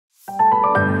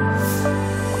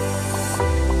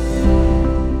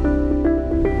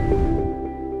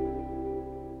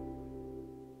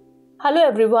Hello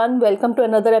everyone, welcome to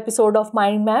another episode of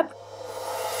Mind Map.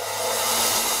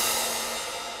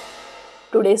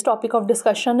 Today's topic of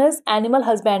discussion is animal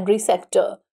husbandry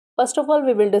sector. First of all,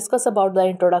 we will discuss about the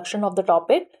introduction of the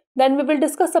topic. Then we will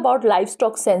discuss about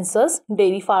livestock census,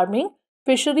 dairy farming,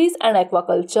 fisheries and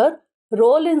aquaculture,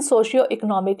 role in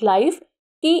socio-economic life,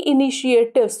 key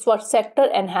initiatives for sector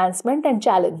enhancement and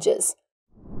challenges.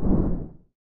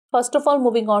 First of all,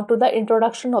 moving on to the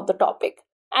introduction of the topic.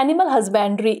 Animal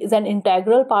husbandry is an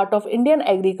integral part of Indian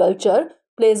agriculture,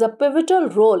 plays a pivotal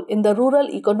role in the rural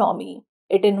economy.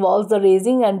 It involves the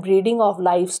raising and breeding of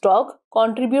livestock,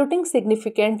 contributing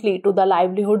significantly to the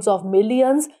livelihoods of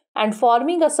millions and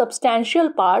forming a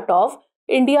substantial part of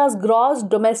India's gross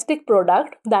domestic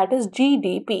product, that is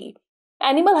GDP.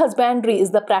 Animal husbandry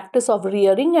is the practice of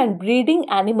rearing and breeding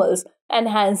animals,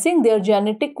 enhancing their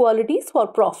genetic qualities for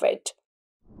profit.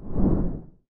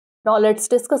 Now let's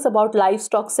discuss about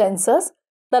livestock census.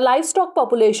 The livestock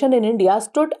population in India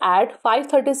stood at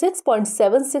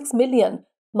 536.76 million,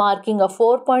 marking a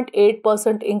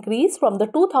 4.8% increase from the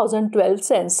 2012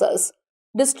 census.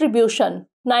 Distribution: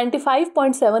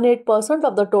 95.78%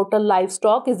 of the total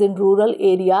livestock is in rural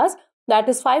areas, that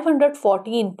is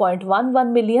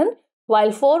 514.11 million,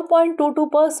 while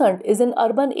 4.22% is in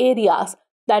urban areas,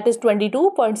 that is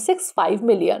 22.65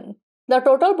 million. The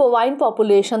total bovine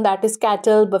population, that is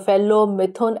cattle, buffalo,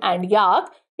 mithun and yak,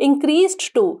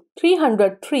 increased to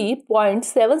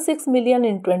 303.76 million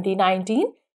in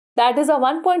 2019. That is a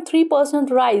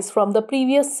 1.3% rise from the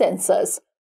previous census.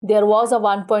 There was a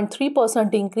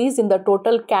 1.3% increase in the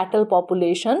total cattle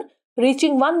population,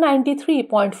 reaching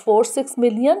 193.46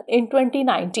 million in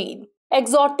 2019.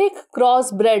 Exotic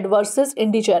crossbred versus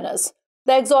indigenous.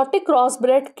 The exotic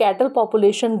crossbred cattle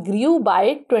population grew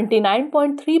by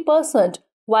 29.3%,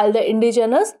 while the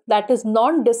indigenous, that is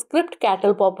nondescript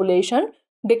cattle population,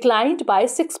 declined by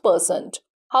 6%.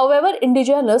 However,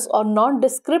 indigenous or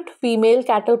nondescript female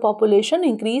cattle population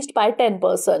increased by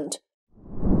 10%.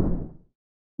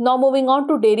 Now moving on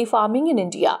to dairy farming in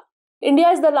India. India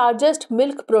is the largest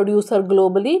milk producer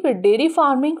globally, with dairy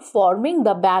farming forming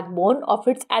the backbone of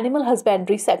its animal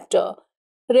husbandry sector.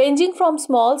 Ranging from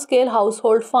small-scale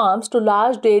household farms to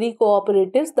large dairy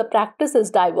cooperatives, the practice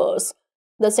is diverse.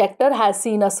 The sector has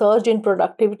seen a surge in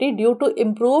productivity due to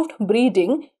improved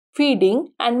breeding,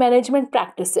 feeding, and management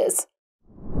practices.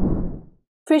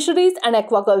 Fisheries and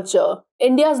aquaculture.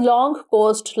 India's long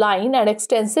coastline and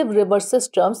extensive river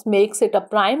systems makes it a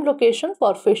prime location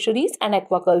for fisheries and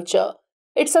aquaculture.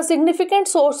 It's a significant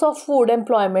source of food,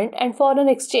 employment, and foreign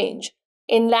exchange.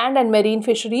 Inland and marine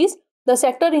fisheries. The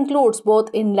sector includes both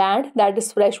inland, that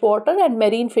is freshwater, and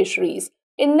marine fisheries.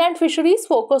 Inland fisheries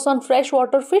focus on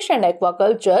freshwater fish and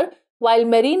aquaculture, while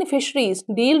marine fisheries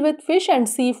deal with fish and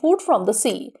seafood from the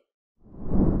sea.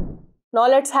 Now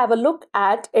let's have a look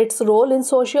at its role in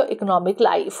socio-economic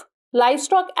life.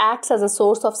 Livestock acts as a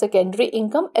source of secondary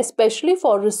income, especially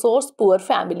for resource-poor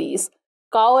families.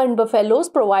 Cow and buffaloes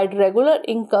provide regular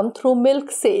income through milk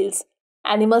sales.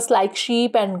 Animals like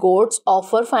sheep and goats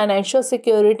offer financial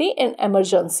security in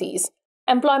emergencies.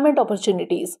 Employment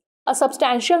opportunities. A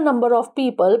substantial number of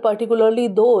people, particularly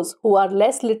those who are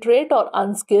less literate or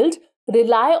unskilled,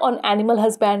 rely on animal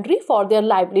husbandry for their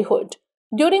livelihood.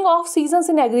 During off-seasons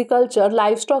in agriculture,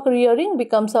 livestock rearing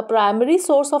becomes a primary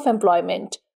source of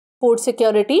employment. Food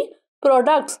security.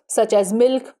 Products such as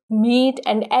milk, meat,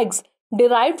 and eggs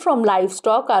derived from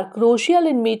livestock are crucial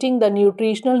in meeting the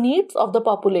nutritional needs of the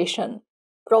population.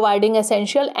 Providing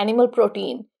essential animal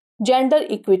protein. Gender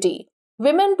equity.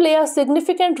 Women play a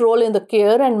significant role in the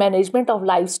care and management of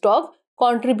livestock,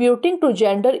 contributing to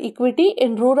gender equity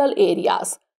in rural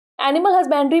areas. Animal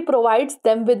husbandry provides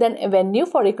them with an avenue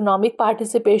for economic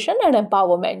participation and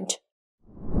empowerment.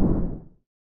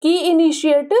 Key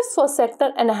initiatives for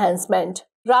sector enhancement.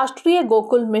 Rashtriya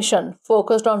Gokul Mission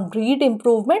focused on breed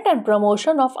improvement and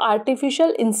promotion of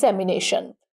artificial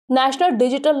insemination. National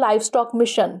Digital Livestock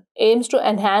Mission aims to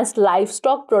enhance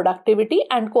livestock productivity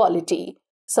and quality.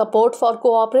 Support for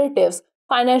cooperatives,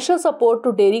 financial support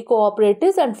to dairy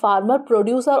cooperatives and farmer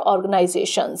producer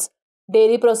organizations.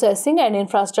 Dairy Processing and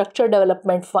Infrastructure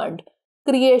Development Fund.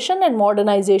 Creation and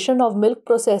modernization of milk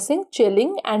processing,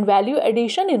 chilling and value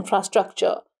addition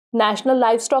infrastructure. National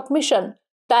Livestock Mission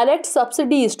directs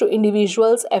subsidies to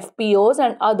individuals, FPOs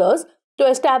and others to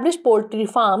establish poultry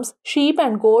farms, sheep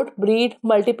and goat breed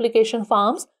multiplication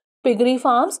farms, piggery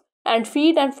farms, and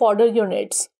feed and fodder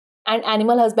units. And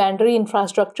Animal Husbandry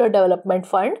Infrastructure Development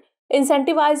Fund,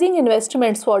 incentivizing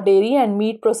investments for dairy and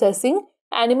meat processing,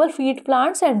 animal feed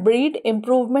plants, and breed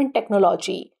improvement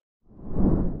technology.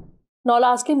 Now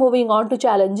lastly, moving on to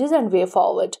challenges and way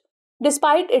forward.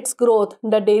 Despite its growth,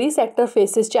 the dairy sector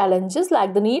faces challenges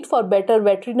like the need for better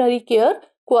veterinary care,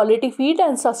 quality feed,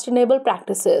 and sustainable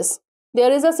practices.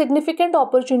 There is a significant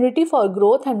opportunity for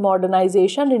growth and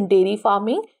modernization in dairy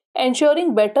farming,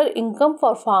 ensuring better income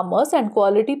for farmers and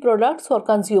quality products for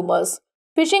consumers.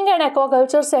 Fishing and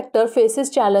aquaculture sector faces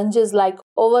challenges like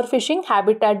overfishing,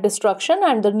 habitat destruction,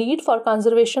 and the need for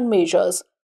conservation measures.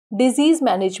 Disease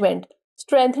management.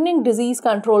 Strengthening disease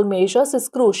control measures is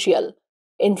crucial.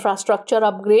 Infrastructure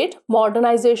upgrade,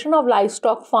 modernization of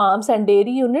livestock farms and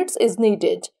dairy units is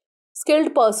needed.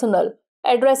 Skilled personnel.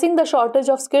 Addressing the shortage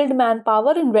of skilled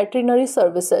manpower in veterinary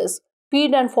services.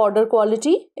 Feed and fodder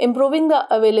quality, improving the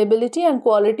availability and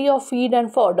quality of feed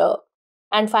and fodder.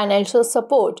 And financial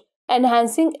support,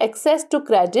 enhancing access to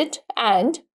credit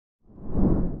and...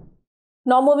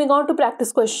 Now moving on to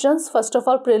practice questions. First of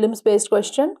all, prelims based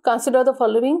question. Consider the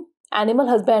following animal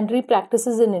husbandry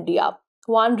practices in India.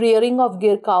 1. Rearing of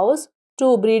gyr cows.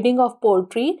 2. Breeding of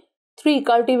poultry. 3.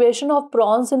 Cultivation of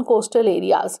prawns in coastal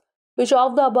areas. Which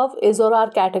of the above is or are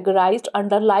categorized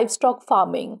under livestock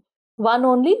farming? 1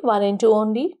 only, 1 and 2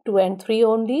 only, 2 and 3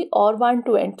 only, or 1,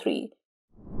 2 and 3?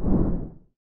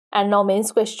 And now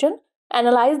mains question.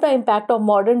 Analyze the impact of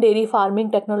modern dairy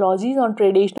farming technologies on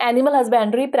traditional animal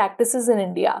husbandry practices in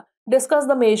India. Discuss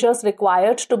the measures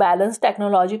required to balance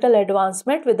technological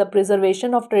advancement with the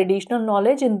preservation of traditional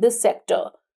knowledge in this sector.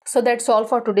 So that's all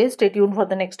for today. Stay tuned for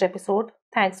the next episode.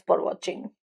 Thanks for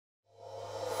watching.